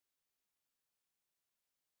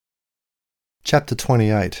Chapter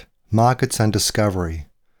 28. Markets and Discovery.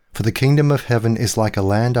 For the kingdom of heaven is like a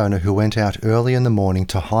landowner who went out early in the morning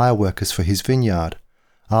to hire workers for his vineyard.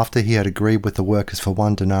 After he had agreed with the workers for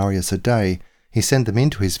 1 denarius a day, he sent them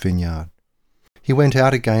into his vineyard. He went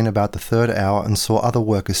out again about the 3rd hour and saw other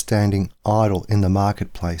workers standing idle in the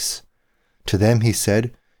marketplace. To them he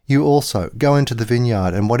said, "You also go into the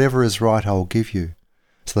vineyard, and whatever is right I will give you."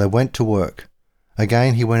 So they went to work.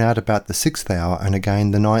 Again he went out about the 6th hour, and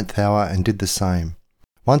again the 9th hour, and did the same.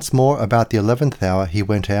 Once more about the 11th hour he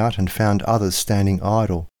went out and found others standing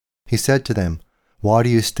idle. He said to them, "Why do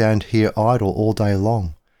you stand here idle all day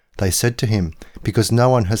long?" They said to him, "Because no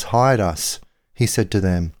one has hired us." He said to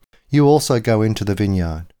them, "You also go into the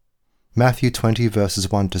vineyard." Matthew 20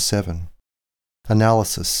 verses 1 to 7.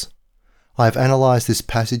 Analysis. I have analysed this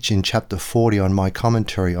passage in chapter 40 on my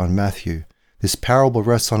commentary on Matthew. This parable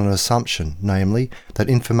rests on an assumption, namely,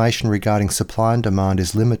 that information regarding supply and demand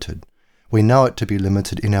is limited. We know it to be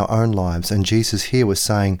limited in our own lives, and Jesus here was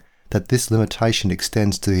saying that this limitation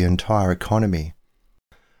extends to the entire economy.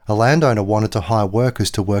 A landowner wanted to hire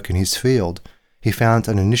workers to work in his field. He found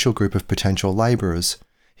an initial group of potential labourers.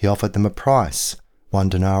 He offered them a price, 1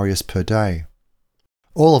 denarius per day.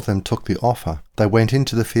 All of them took the offer. They went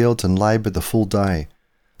into the fields and laboured the full day.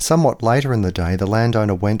 Somewhat later in the day, the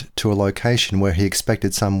landowner went to a location where he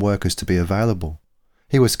expected some workers to be available.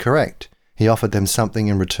 He was correct. He offered them something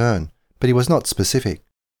in return, but he was not specific.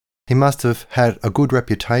 He must have had a good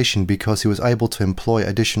reputation because he was able to employ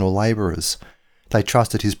additional labourers. They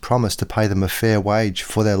trusted his promise to pay them a fair wage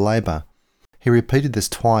for their labour. He repeated this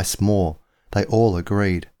twice more. They all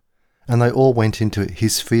agreed, and they all went into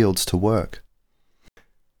his fields to work.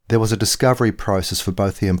 There was a discovery process for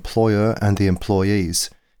both the employer and the employees.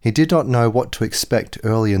 He did not know what to expect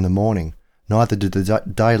early in the morning, neither did the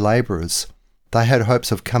day labourers. They had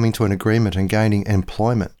hopes of coming to an agreement and gaining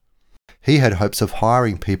employment. He had hopes of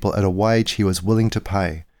hiring people at a wage he was willing to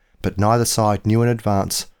pay, but neither side knew in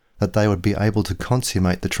advance that they would be able to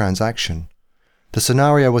consummate the transaction. The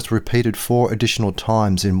scenario was repeated 4 additional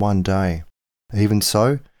times in one day. Even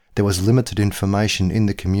so, there was limited information in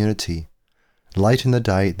the community. Late in the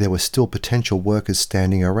day, there were still potential workers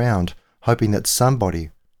standing around, hoping that somebody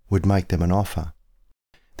would make them an offer.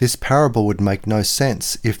 This parable would make no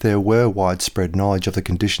sense if there were widespread knowledge of the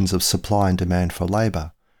conditions of supply and demand for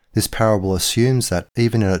labour. This parable assumes that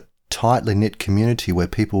even in a tightly knit community where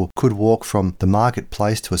people could walk from the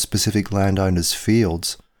marketplace to a specific landowner's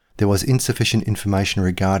fields, there was insufficient information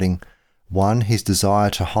regarding 1. His desire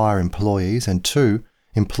to hire employees, and 2.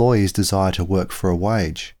 Employees' desire to work for a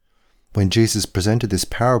wage. When Jesus presented this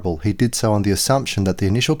parable, he did so on the assumption that the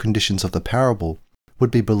initial conditions of the parable would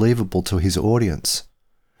be believable to his audience.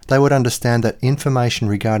 They would understand that information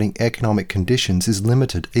regarding economic conditions is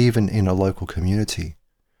limited even in a local community.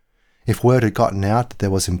 If word had gotten out that there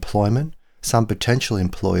was employment, some potential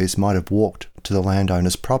employees might have walked to the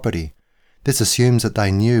landowner's property. This assumes that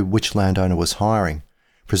they knew which landowner was hiring.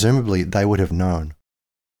 Presumably they would have known.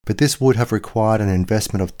 But this would have required an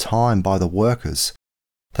investment of time by the workers.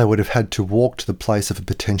 They would have had to walk to the place of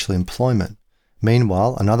potential employment.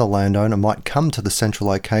 Meanwhile, another landowner might come to the central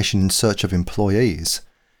location in search of employees.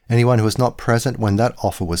 Anyone who was not present when that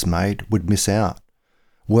offer was made would miss out.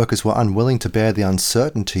 Workers were unwilling to bear the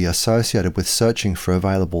uncertainty associated with searching for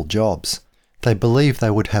available jobs. They believed they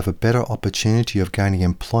would have a better opportunity of gaining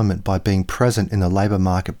employment by being present in the labour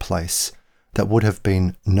marketplace that would have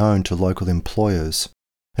been known to local employers.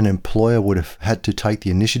 An employer would have had to take the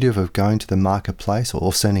initiative of going to the marketplace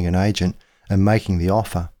or sending an agent and making the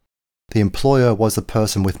offer. The employer was the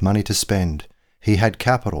person with money to spend. He had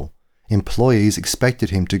capital. Employees expected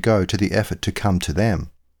him to go to the effort to come to them.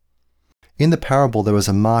 In the parable there was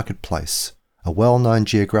a marketplace, a well-known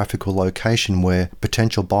geographical location where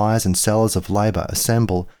potential buyers and sellers of labour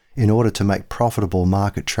assemble in order to make profitable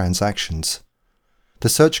market transactions. The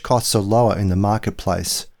search costs are lower in the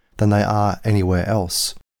marketplace than they are anywhere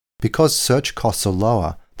else. Because search costs are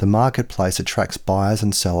lower, the marketplace attracts buyers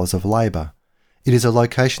and sellers of labour. It is a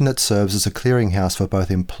location that serves as a clearinghouse for both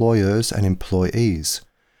employers and employees.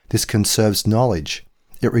 This conserves knowledge.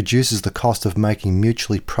 It reduces the cost of making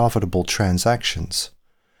mutually profitable transactions.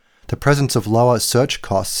 The presence of lower search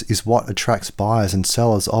costs is what attracts buyers and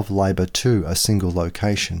sellers of labour to a single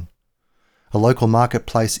location. A local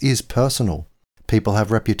marketplace is personal. People have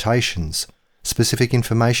reputations. Specific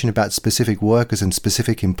information about specific workers and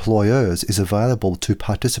specific employers is available to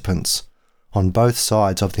participants on both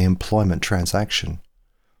sides of the employment transaction.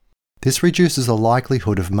 This reduces the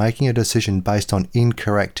likelihood of making a decision based on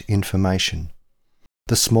incorrect information.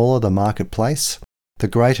 The smaller the marketplace, the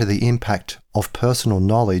greater the impact of personal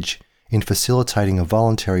knowledge in facilitating a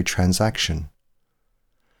voluntary transaction.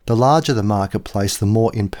 The larger the marketplace, the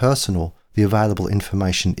more impersonal the available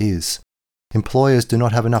information is. Employers do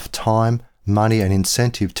not have enough time, money and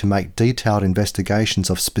incentive to make detailed investigations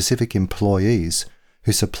of specific employees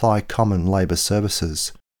who supply common labour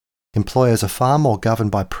services. Employers are far more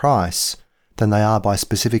governed by price than they are by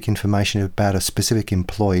specific information about a specific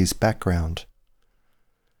employee's background.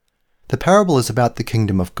 The parable is about the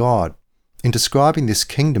kingdom of God. In describing this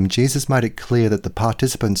kingdom, Jesus made it clear that the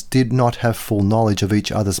participants did not have full knowledge of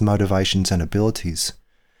each other's motivations and abilities.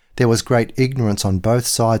 There was great ignorance on both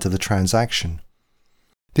sides of the transaction.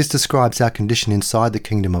 This describes our condition inside the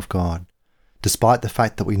kingdom of God. Despite the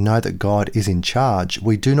fact that we know that God is in charge,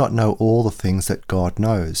 we do not know all the things that God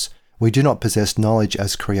knows. We do not possess knowledge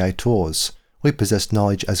as creators. We possess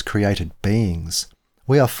knowledge as created beings.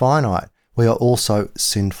 We are finite. We are also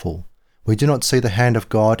sinful. We do not see the hand of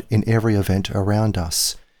God in every event around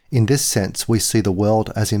us. In this sense, we see the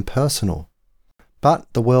world as impersonal. But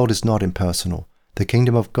the world is not impersonal. The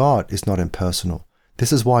kingdom of God is not impersonal.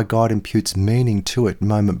 This is why God imputes meaning to it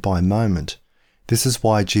moment by moment. This is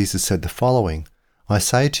why Jesus said the following, "I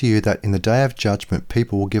say to you that in the day of judgment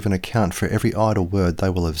people will give an account for every idle word they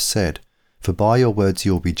will have said. For by your words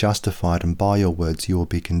you will be justified, and by your words you will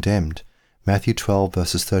be condemned." Matthew 12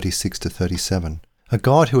 verses 36 to 37. A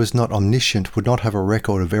God who is not omniscient would not have a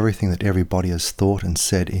record of everything that everybody has thought and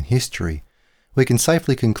said in history. We can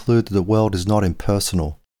safely conclude that the world is not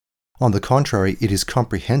impersonal. On the contrary, it is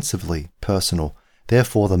comprehensively personal.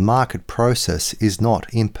 Therefore, the market process is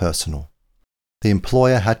not impersonal. The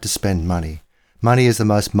employer had to spend money. Money is the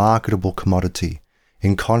most marketable commodity.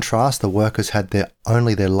 In contrast, the workers had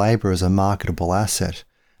only their labour as a marketable asset.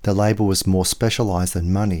 Their labour was more specialised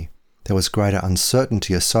than money. There was greater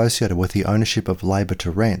uncertainty associated with the ownership of labour to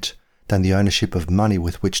rent than the ownership of money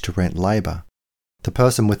with which to rent labour. The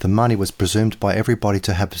person with the money was presumed by everybody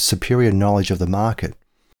to have superior knowledge of the market.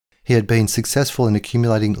 He had been successful in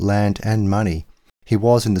accumulating land and money. He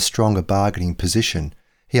was in the stronger bargaining position.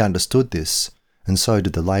 He understood this, and so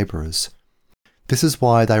did the labourers. This is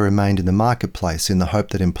why they remained in the marketplace in the hope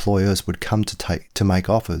that employers would come to make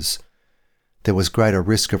offers. There was greater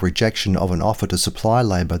risk of rejection of an offer to supply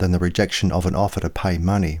labour than the rejection of an offer to pay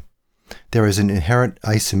money. There is an inherent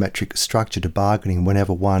asymmetric structure to bargaining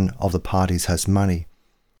whenever one of the parties has money.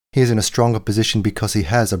 He is in a stronger position because he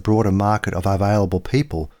has a broader market of available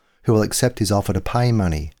people who will accept his offer to pay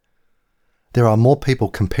money. There are more people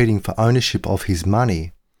competing for ownership of his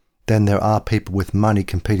money than there are people with money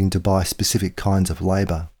competing to buy specific kinds of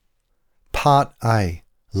labour. Part A.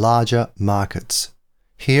 Larger markets.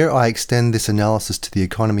 Here I extend this analysis to the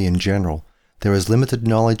economy in general. There is limited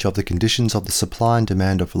knowledge of the conditions of the supply and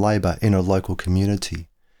demand of labour in a local community.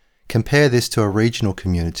 Compare this to a regional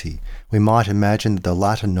community. We might imagine that the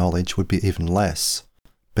latter knowledge would be even less.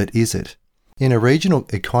 But is it? In a regional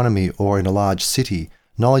economy or in a large city,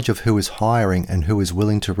 knowledge of who is hiring and who is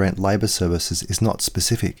willing to rent labour services is not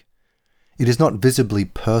specific. It is not visibly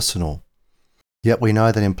personal. Yet we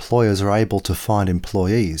know that employers are able to find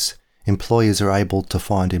employees. Employers are able to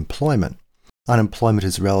find employment. Unemployment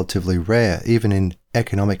is relatively rare, even in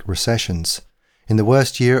economic recessions. In the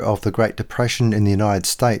worst year of the Great Depression in the United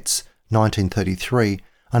States, 1933,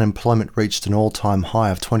 unemployment reached an all-time high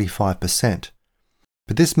of 25%.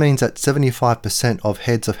 But this means that 75% of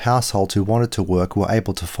heads of households who wanted to work were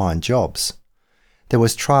able to find jobs. There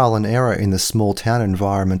was trial and error in the small town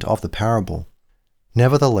environment of the parable.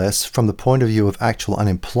 Nevertheless, from the point of view of actual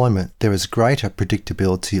unemployment, there is greater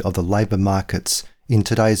predictability of the labour markets in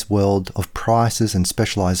today's world of prices and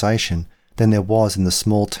specialisation than there was in the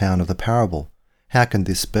small town of the parable. How can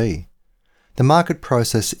this be? The market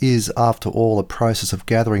process is, after all, a process of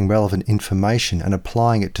gathering relevant information and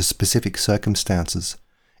applying it to specific circumstances.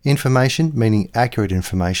 Information, meaning accurate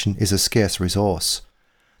information, is a scarce resource.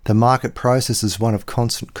 The market process is one of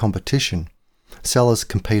constant competition. Sellers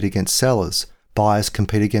compete against sellers. Buyers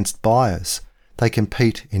compete against buyers. They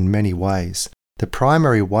compete in many ways. The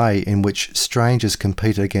primary way in which strangers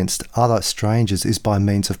compete against other strangers is by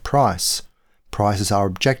means of price. Prices are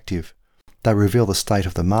objective. They reveal the state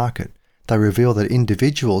of the market. They reveal that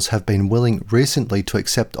individuals have been willing recently to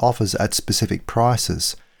accept offers at specific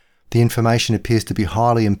prices. The information appears to be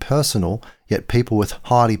highly impersonal, yet people with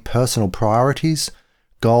highly personal priorities,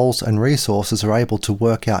 goals and resources are able to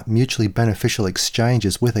work out mutually beneficial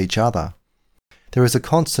exchanges with each other. There is a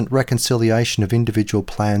constant reconciliation of individual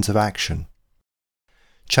plans of action.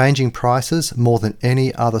 Changing prices, more than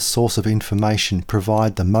any other source of information,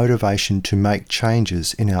 provide the motivation to make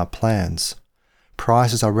changes in our plans.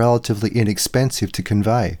 Prices are relatively inexpensive to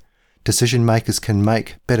convey. Decision makers can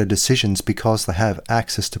make better decisions because they have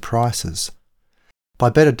access to prices. By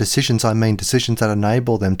better decisions, I mean decisions that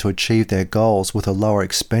enable them to achieve their goals with a lower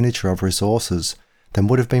expenditure of resources than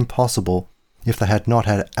would have been possible if they had not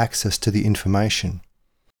had access to the information.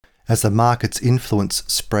 As the market's influence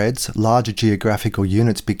spreads, larger geographical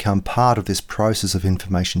units become part of this process of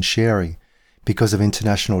information sharing. Because of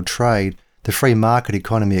international trade, the free market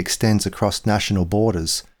economy extends across national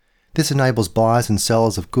borders. This enables buyers and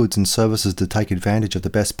sellers of goods and services to take advantage of the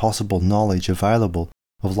best possible knowledge available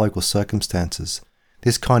of local circumstances.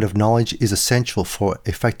 This kind of knowledge is essential for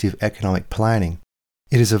effective economic planning.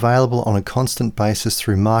 It is available on a constant basis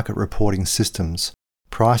through market reporting systems.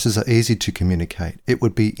 Prices are easy to communicate. It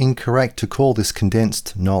would be incorrect to call this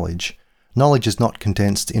condensed knowledge. Knowledge is not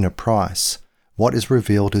condensed in a price. What is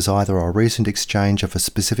revealed is either a recent exchange of a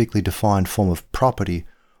specifically defined form of property,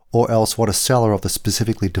 or else what a seller of the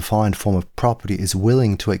specifically defined form of property is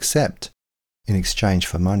willing to accept in exchange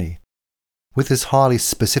for money. With this highly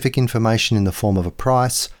specific information in the form of a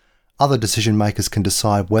price, other decision makers can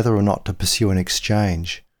decide whether or not to pursue an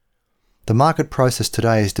exchange. The market process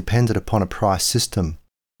today is dependent upon a price system.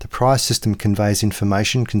 The price system conveys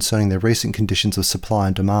information concerning the recent conditions of supply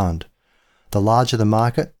and demand. The larger the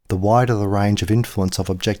market, the wider the range of influence of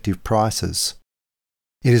objective prices.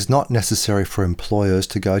 It is not necessary for employers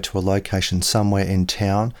to go to a location somewhere in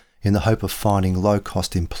town in the hope of finding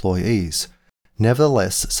low-cost employees.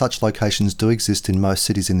 Nevertheless, such locations do exist in most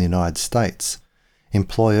cities in the United States.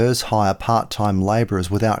 Employers hire part-time labourers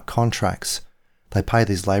without contracts. They pay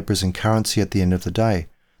these labourers in currency at the end of the day.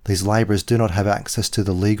 These labourers do not have access to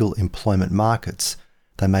the legal employment markets.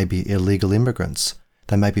 They may be illegal immigrants.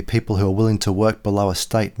 They may be people who are willing to work below a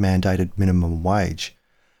state-mandated minimum wage.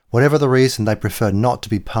 Whatever the reason, they prefer not to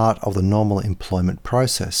be part of the normal employment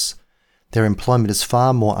process. Their employment is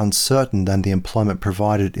far more uncertain than the employment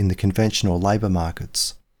provided in the conventional labour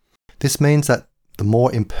markets. This means that the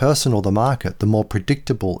more impersonal the market, the more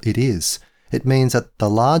predictable it is. It means that the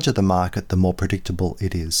larger the market, the more predictable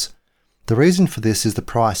it is. The reason for this is the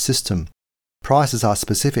price system. Prices are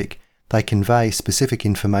specific. They convey specific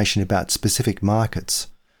information about specific markets.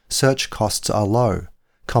 Search costs are low.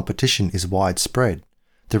 Competition is widespread.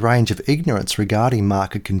 The range of ignorance regarding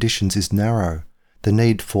market conditions is narrow. The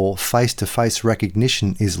need for face-to-face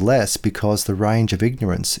recognition is less because the range of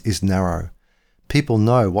ignorance is narrow. People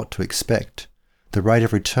know what to expect. The rate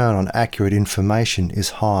of return on accurate information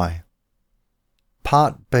is high.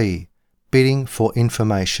 Part B. Bidding for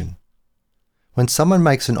information. When someone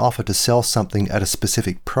makes an offer to sell something at a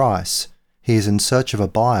specific price, he is in search of a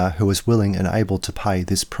buyer who is willing and able to pay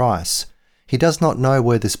this price. He does not know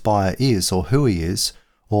where this buyer is or who he is,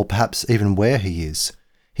 or perhaps even where he is.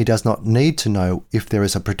 He does not need to know if there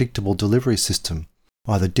is a predictable delivery system,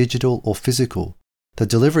 either digital or physical. The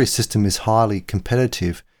delivery system is highly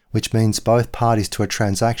competitive, which means both parties to a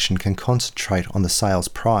transaction can concentrate on the sales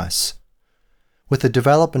price. With the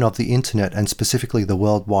development of the Internet and specifically the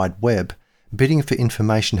World Wide Web, bidding for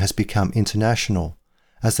information has become international.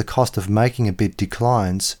 As the cost of making a bid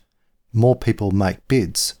declines, more people make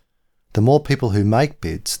bids. The more people who make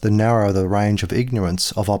bids, the narrower the range of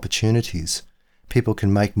ignorance of opportunities. People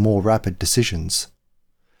can make more rapid decisions.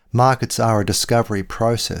 Markets are a discovery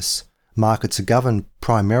process. Markets are governed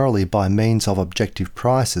primarily by means of objective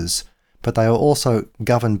prices, but they are also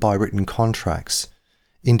governed by written contracts.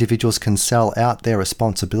 Individuals can sell out their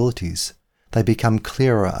responsibilities. They become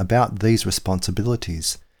clearer about these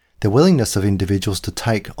responsibilities. The willingness of individuals to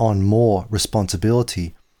take on more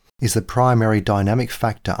responsibility is the primary dynamic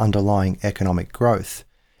factor underlying economic growth.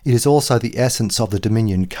 It is also the essence of the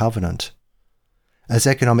Dominion Covenant. As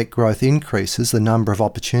economic growth increases, the number of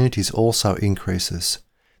opportunities also increases.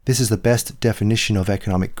 This is the best definition of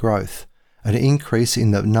economic growth, an increase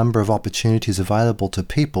in the number of opportunities available to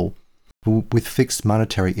people with fixed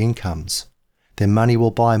monetary incomes. Their money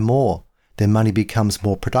will buy more. Their money becomes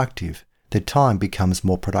more productive. Their time becomes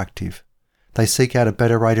more productive. They seek out a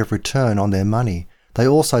better rate of return on their money. They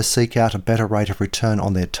also seek out a better rate of return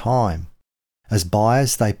on their time. As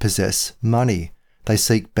buyers, they possess money. They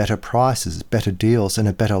seek better prices, better deals, and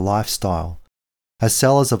a better lifestyle. As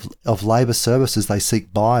sellers of labour services, they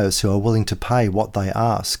seek buyers who are willing to pay what they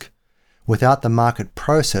ask. Without the market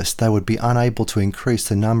process, they would be unable to increase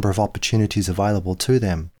the number of opportunities available to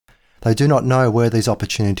them. They do not know where these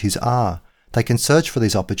opportunities are. They can search for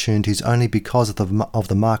these opportunities only because of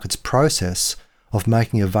the market's process of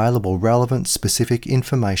making available relevant, specific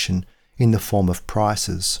information in the form of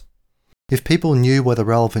prices. If people knew where the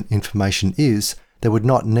relevant information is, they would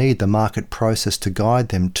not need the market process to guide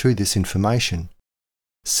them to this information.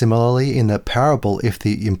 Similarly, in the parable, if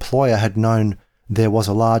the employer had known there was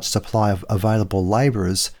a large supply of available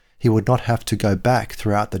labourers, he would not have to go back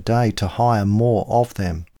throughout the day to hire more of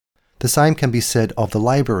them. The same can be said of the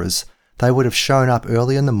labourers. They would have shown up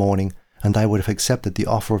early in the morning and they would have accepted the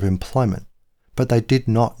offer of employment, but they did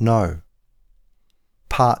not know.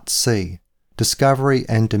 Part C. Discovery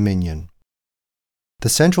and Dominion. The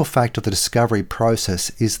central fact of the discovery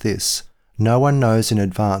process is this: no one knows in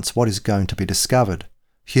advance what is going to be discovered.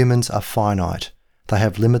 Humans are finite. They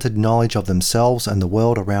have limited knowledge of themselves and the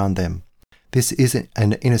world around them. This is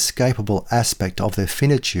an inescapable aspect of their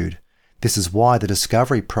finitude. This is why the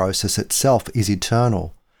discovery process itself is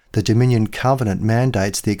eternal. The Dominion Covenant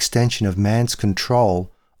mandates the extension of man's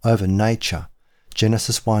control over nature.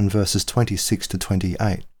 Genesis 1 verses 26 to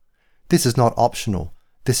 28. This is not optional.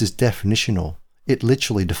 This is definitional. It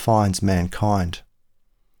literally defines mankind.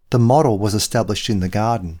 The model was established in the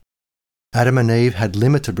garden. Adam and Eve had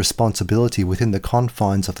limited responsibility within the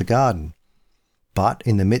confines of the garden. But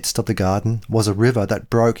in the midst of the garden was a river that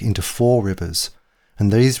broke into 4 rivers,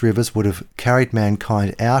 and these rivers would have carried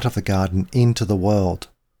mankind out of the garden into the world.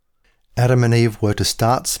 Adam and Eve were to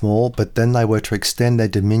start small, but then they were to extend their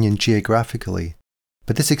dominion geographically.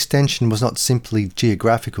 But this extension was not simply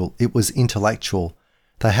geographical, it was intellectual.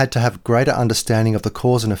 They had to have greater understanding of the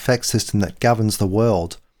cause and effect system that governs the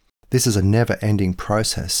world. This is a never-ending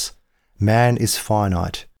process. Man is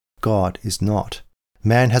finite. God is not.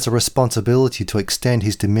 Man has a responsibility to extend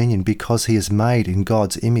his dominion because he is made in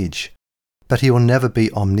God's image. But he will never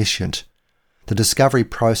be omniscient. The discovery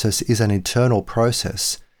process is an eternal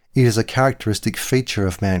process. It is a characteristic feature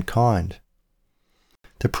of mankind.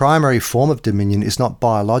 The primary form of dominion is not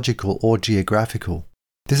biological or geographical.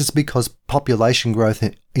 This is because population growth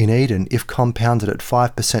in Eden, if compounded at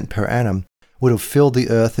 5% per annum, would have filled the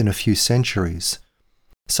earth in a few centuries.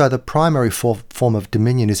 So the primary form of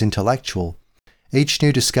dominion is intellectual. Each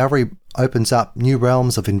new discovery opens up new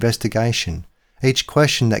realms of investigation. Each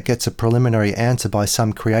question that gets a preliminary answer by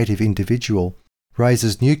some creative individual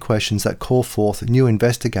raises new questions that call forth new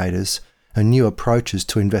investigators and new approaches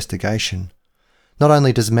to investigation. Not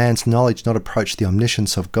only does man's knowledge not approach the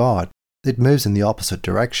omniscience of God, it moves in the opposite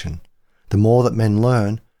direction. The more that men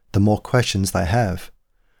learn, the more questions they have.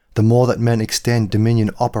 The more that men extend dominion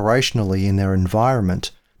operationally in their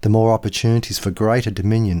environment, the more opportunities for greater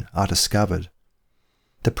dominion are discovered.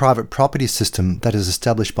 The private property system that is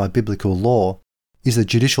established by biblical law is the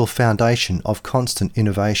judicial foundation of constant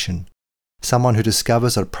innovation. Someone who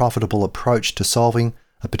discovers a profitable approach to solving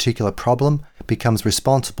a particular problem becomes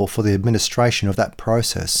responsible for the administration of that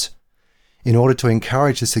process. In order to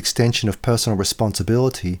encourage this extension of personal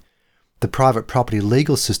responsibility, the private property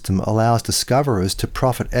legal system allows discoverers to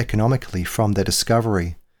profit economically from their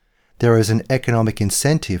discovery. There is an economic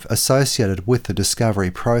incentive associated with the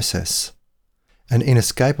discovery process. An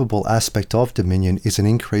inescapable aspect of dominion is an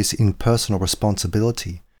increase in personal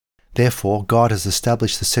responsibility. Therefore, God has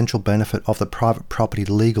established the central benefit of the private property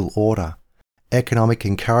legal order: economic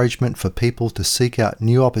encouragement for people to seek out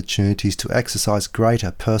new opportunities to exercise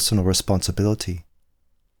greater personal responsibility.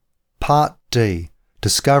 Part D.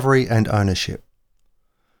 Discovery and Ownership.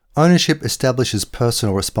 Ownership establishes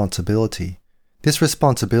personal responsibility. This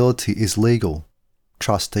responsibility is legal,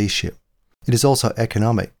 trusteeship. It is also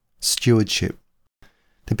economic, stewardship.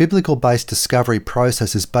 The biblical-based discovery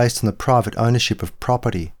process is based on the private ownership of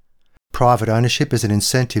property. Private ownership is an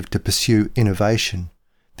incentive to pursue innovation.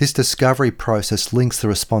 This discovery process links the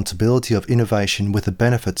responsibility of innovation with the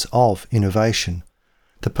benefits of innovation.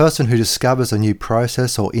 The person who discovers a new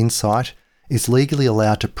process or insight is legally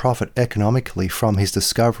allowed to profit economically from his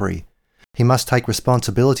discovery. He must take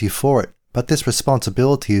responsibility for it, but this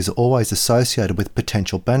responsibility is always associated with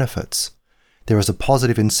potential benefits. There is a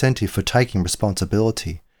positive incentive for taking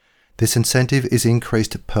responsibility. This incentive is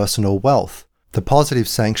increased personal wealth. The positive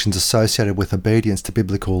sanctions associated with obedience to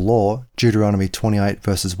biblical law, Deuteronomy 28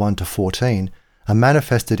 verses 1 to 14, are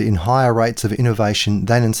manifested in higher rates of innovation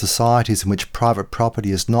than in societies in which private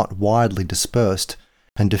property is not widely dispersed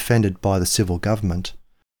and defended by the civil government.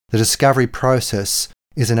 The discovery process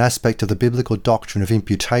is an aspect of the biblical doctrine of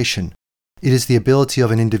imputation. It is the ability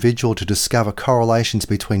of an individual to discover correlations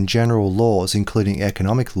between general laws, including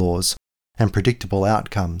economic laws, and predictable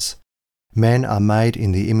outcomes. Men are made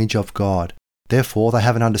in the image of God. Therefore, they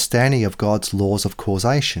have an understanding of God's laws of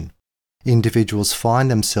causation. Individuals find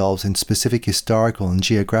themselves in specific historical and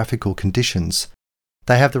geographical conditions.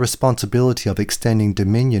 They have the responsibility of extending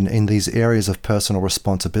dominion in these areas of personal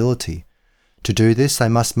responsibility. To do this, they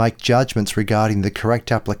must make judgments regarding the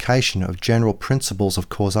correct application of general principles of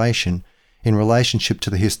causation in relationship to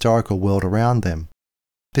the historical world around them.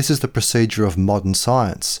 This is the procedure of modern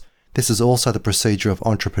science. This is also the procedure of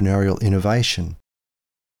entrepreneurial innovation.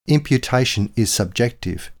 Imputation is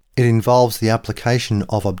subjective. It involves the application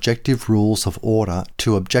of objective rules of order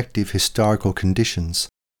to objective historical conditions.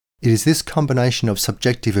 It is this combination of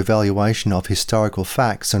subjective evaluation of historical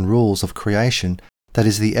facts and rules of creation that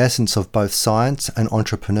is the essence of both science and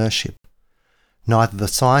entrepreneurship. Neither the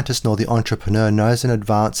scientist nor the entrepreneur knows in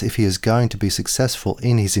advance if he is going to be successful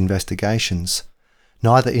in his investigations.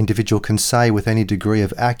 Neither individual can say with any degree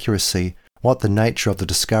of accuracy what the nature of the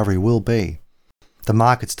discovery will be. The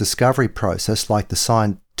market's discovery process, like the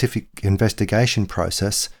scientific investigation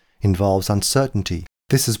process, involves uncertainty.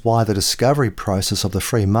 This is why the discovery process of the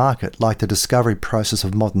free market, like the discovery process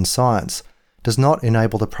of modern science, does not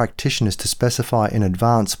enable the practitioners to specify in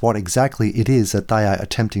advance what exactly it is that they are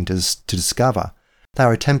attempting to discover. They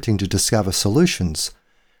are attempting to discover solutions.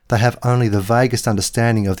 They have only the vaguest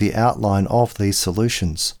understanding of the outline of these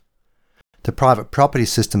solutions. The private property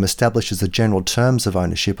system establishes the general terms of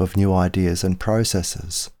ownership of new ideas and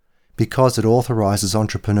processes. Because it authorizes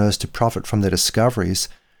entrepreneurs to profit from their discoveries,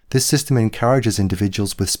 this system encourages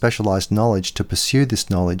individuals with specialized knowledge to pursue this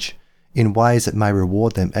knowledge in ways that may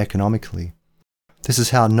reward them economically. This is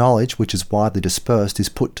how knowledge, which is widely dispersed, is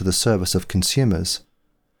put to the service of consumers.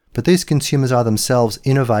 But these consumers are themselves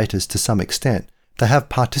innovators to some extent. They have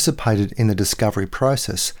participated in the discovery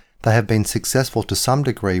process. They have been successful to some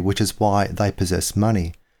degree, which is why they possess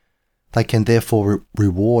money. They can therefore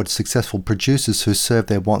reward successful producers who serve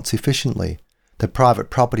their wants efficiently. The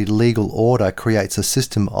private property legal order creates a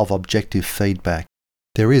system of objective feedback.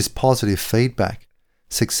 There is positive feedback.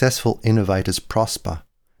 Successful innovators prosper.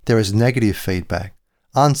 There is negative feedback.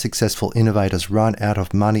 Unsuccessful innovators run out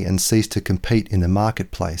of money and cease to compete in the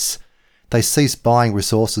marketplace. They cease buying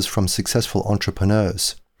resources from successful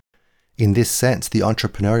entrepreneurs. In this sense, the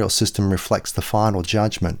entrepreneurial system reflects the final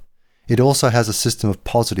judgment. It also has a system of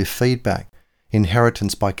positive feedback,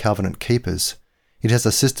 inheritance by covenant keepers. It has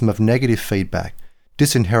a system of negative feedback,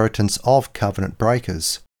 disinheritance of covenant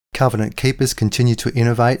breakers. Covenant keepers continue to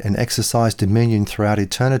innovate and exercise dominion throughout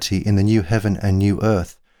eternity in the new heaven and new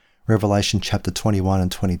earth. Revelation chapter 21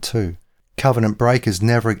 and 22. Covenant breakers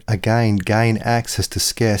never again gain access to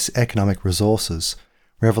scarce economic resources.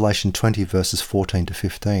 Revelation 20 verses 14 to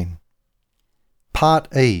 15.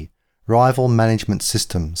 Part E. Rival Management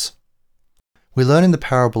Systems. We learn in the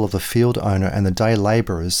parable of the field owner and the day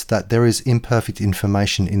labourers that there is imperfect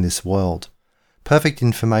information in this world. Perfect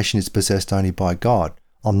information is possessed only by God,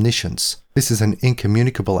 omniscience. This is an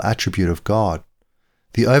incommunicable attribute of God.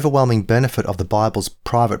 The overwhelming benefit of the Bible's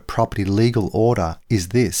private property legal order is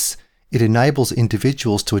this: it enables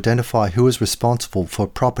individuals to identify who is responsible for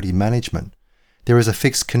property management. There is a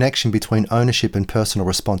fixed connection between ownership and personal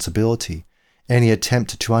responsibility. Any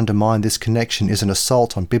attempt to undermine this connection is an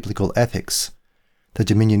assault on biblical ethics. The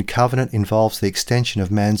Dominion Covenant involves the extension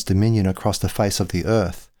of man's dominion across the face of the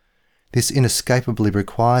earth. This inescapably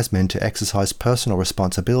requires men to exercise personal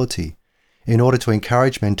responsibility. In order to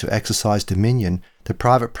encourage men to exercise dominion, the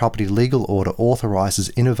private property legal order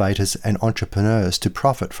authorizes innovators and entrepreneurs to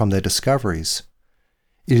profit from their discoveries.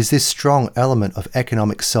 It is this strong element of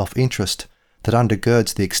economic self-interest that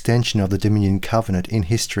undergirds the extension of the Dominion Covenant in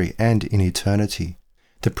history and in eternity.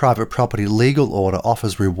 The private property legal order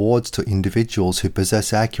offers rewards to individuals who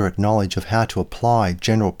possess accurate knowledge of how to apply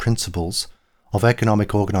general principles of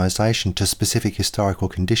economic organization to specific historical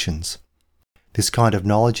conditions. This kind of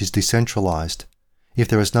knowledge is decentralized. If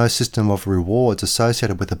there is no system of rewards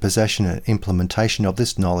associated with the possession and implementation of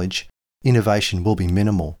this knowledge, innovation will be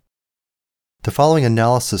minimal. The following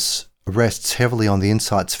analysis rests heavily on the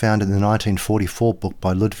insights found in the 1944 book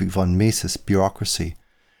by Ludwig von Mises, Bureaucracy.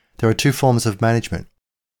 There are two forms of management: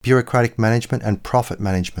 bureaucratic management and profit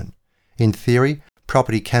management. In theory,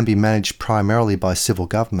 property can be managed primarily by civil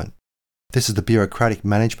government. This is the bureaucratic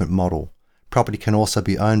management model. Property can also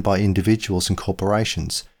be owned by individuals and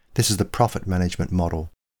corporations. This is the profit management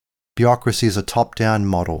model. Bureaucracy is a top-down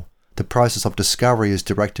model. The process of discovery is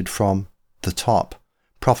directed from the top.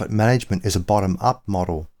 Profit management is a bottom-up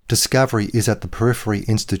model. Discovery is at the periphery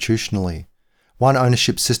institutionally. One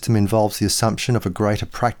ownership system involves the assumption of a greater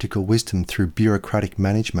practical wisdom through bureaucratic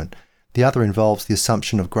management. The other involves the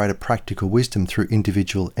assumption of greater practical wisdom through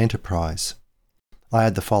individual enterprise. I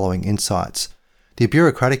add the following insights. The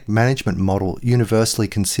bureaucratic management model universally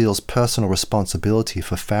conceals personal responsibility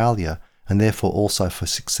for failure and therefore also for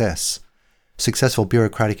success. Successful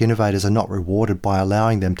bureaucratic innovators are not rewarded by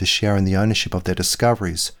allowing them to share in the ownership of their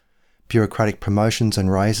discoveries. Bureaucratic promotions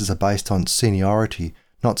and raises are based on seniority,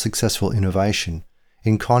 not successful innovation.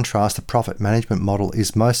 In contrast, the profit management model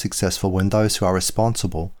is most successful when those who are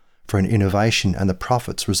responsible for an innovation and the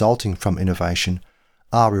profits resulting from innovation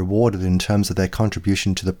are rewarded in terms of their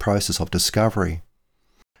contribution to the process of discovery.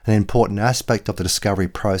 An important aspect of the discovery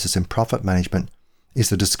process in profit management is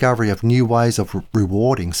the discovery of new ways of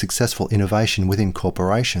rewarding successful innovation within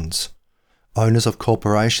corporations. Owners of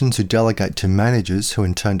corporations who delegate to managers who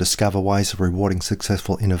in turn discover ways of rewarding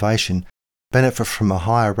successful innovation benefit from a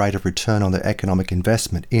higher rate of return on their economic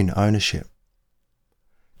investment in ownership.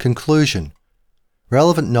 Conclusion.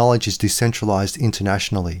 Relevant knowledge is decentralized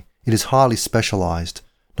internationally. It is highly specialized.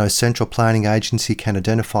 No central planning agency can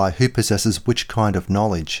identify who possesses which kind of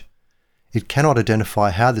knowledge. It cannot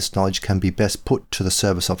identify how this knowledge can be best put to the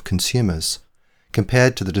service of consumers.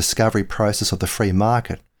 Compared to the discovery process of the free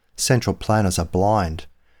market, central planners are blind.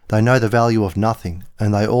 They know the value of nothing,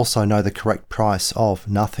 and they also know the correct price of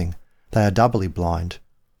nothing. They are doubly blind.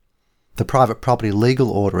 The private property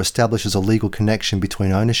legal order establishes a legal connection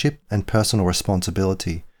between ownership and personal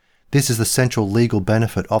responsibility. This is the central legal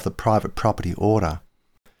benefit of the private property order.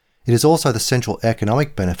 It is also the central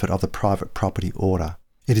economic benefit of the private property order.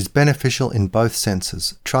 It is beneficial in both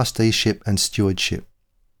senses, trusteeship and stewardship.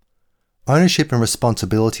 Ownership and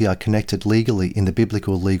responsibility are connected legally in the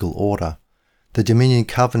biblical legal order. The dominion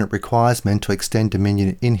covenant requires men to extend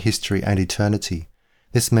dominion in history and eternity.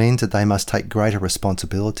 This means that they must take greater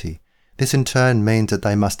responsibility. This in turn means that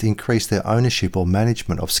they must increase their ownership or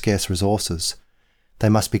management of scarce resources. They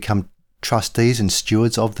must become trustees and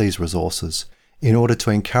stewards of these resources. In order to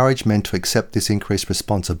encourage men to accept this increased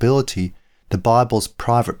responsibility, the Bible's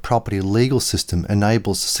private property legal system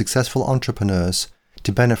enables successful entrepreneurs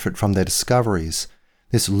to benefit from their discoveries.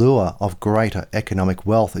 This lure of greater economic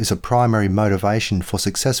wealth is a primary motivation for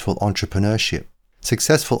successful entrepreneurship.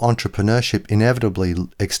 Successful entrepreneurship inevitably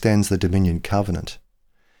extends the dominion covenant.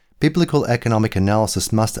 Biblical economic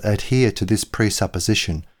analysis must adhere to this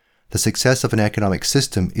presupposition. The success of an economic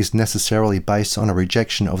system is necessarily based on a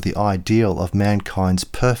rejection of the ideal of mankind's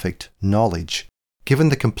perfect knowledge. Given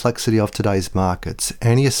the complexity of today's markets,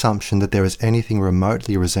 any assumption that there is anything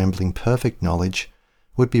remotely resembling perfect knowledge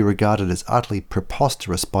would be regarded as utterly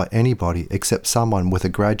preposterous by anybody except someone with a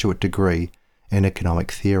graduate degree in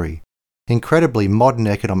economic theory. Incredibly, modern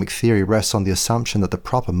economic theory rests on the assumption that the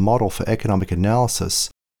proper model for economic analysis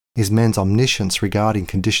is men's omniscience regarding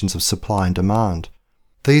conditions of supply and demand.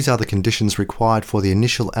 These are the conditions required for the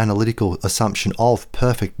initial analytical assumption of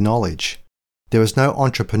perfect knowledge. There is no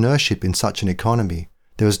entrepreneurship in such an economy.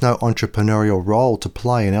 There is no entrepreneurial role to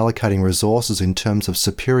play in allocating resources in terms of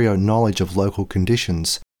superior knowledge of local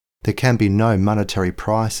conditions. There can be no monetary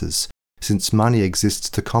prices, since money exists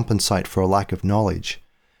to compensate for a lack of knowledge.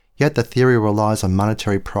 Yet the theory relies on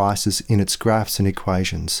monetary prices in its graphs and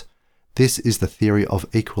equations. This is the theory of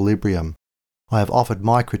equilibrium. I have offered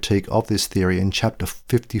my critique of this theory in chapter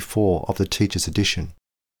 54 of the Teacher's Edition.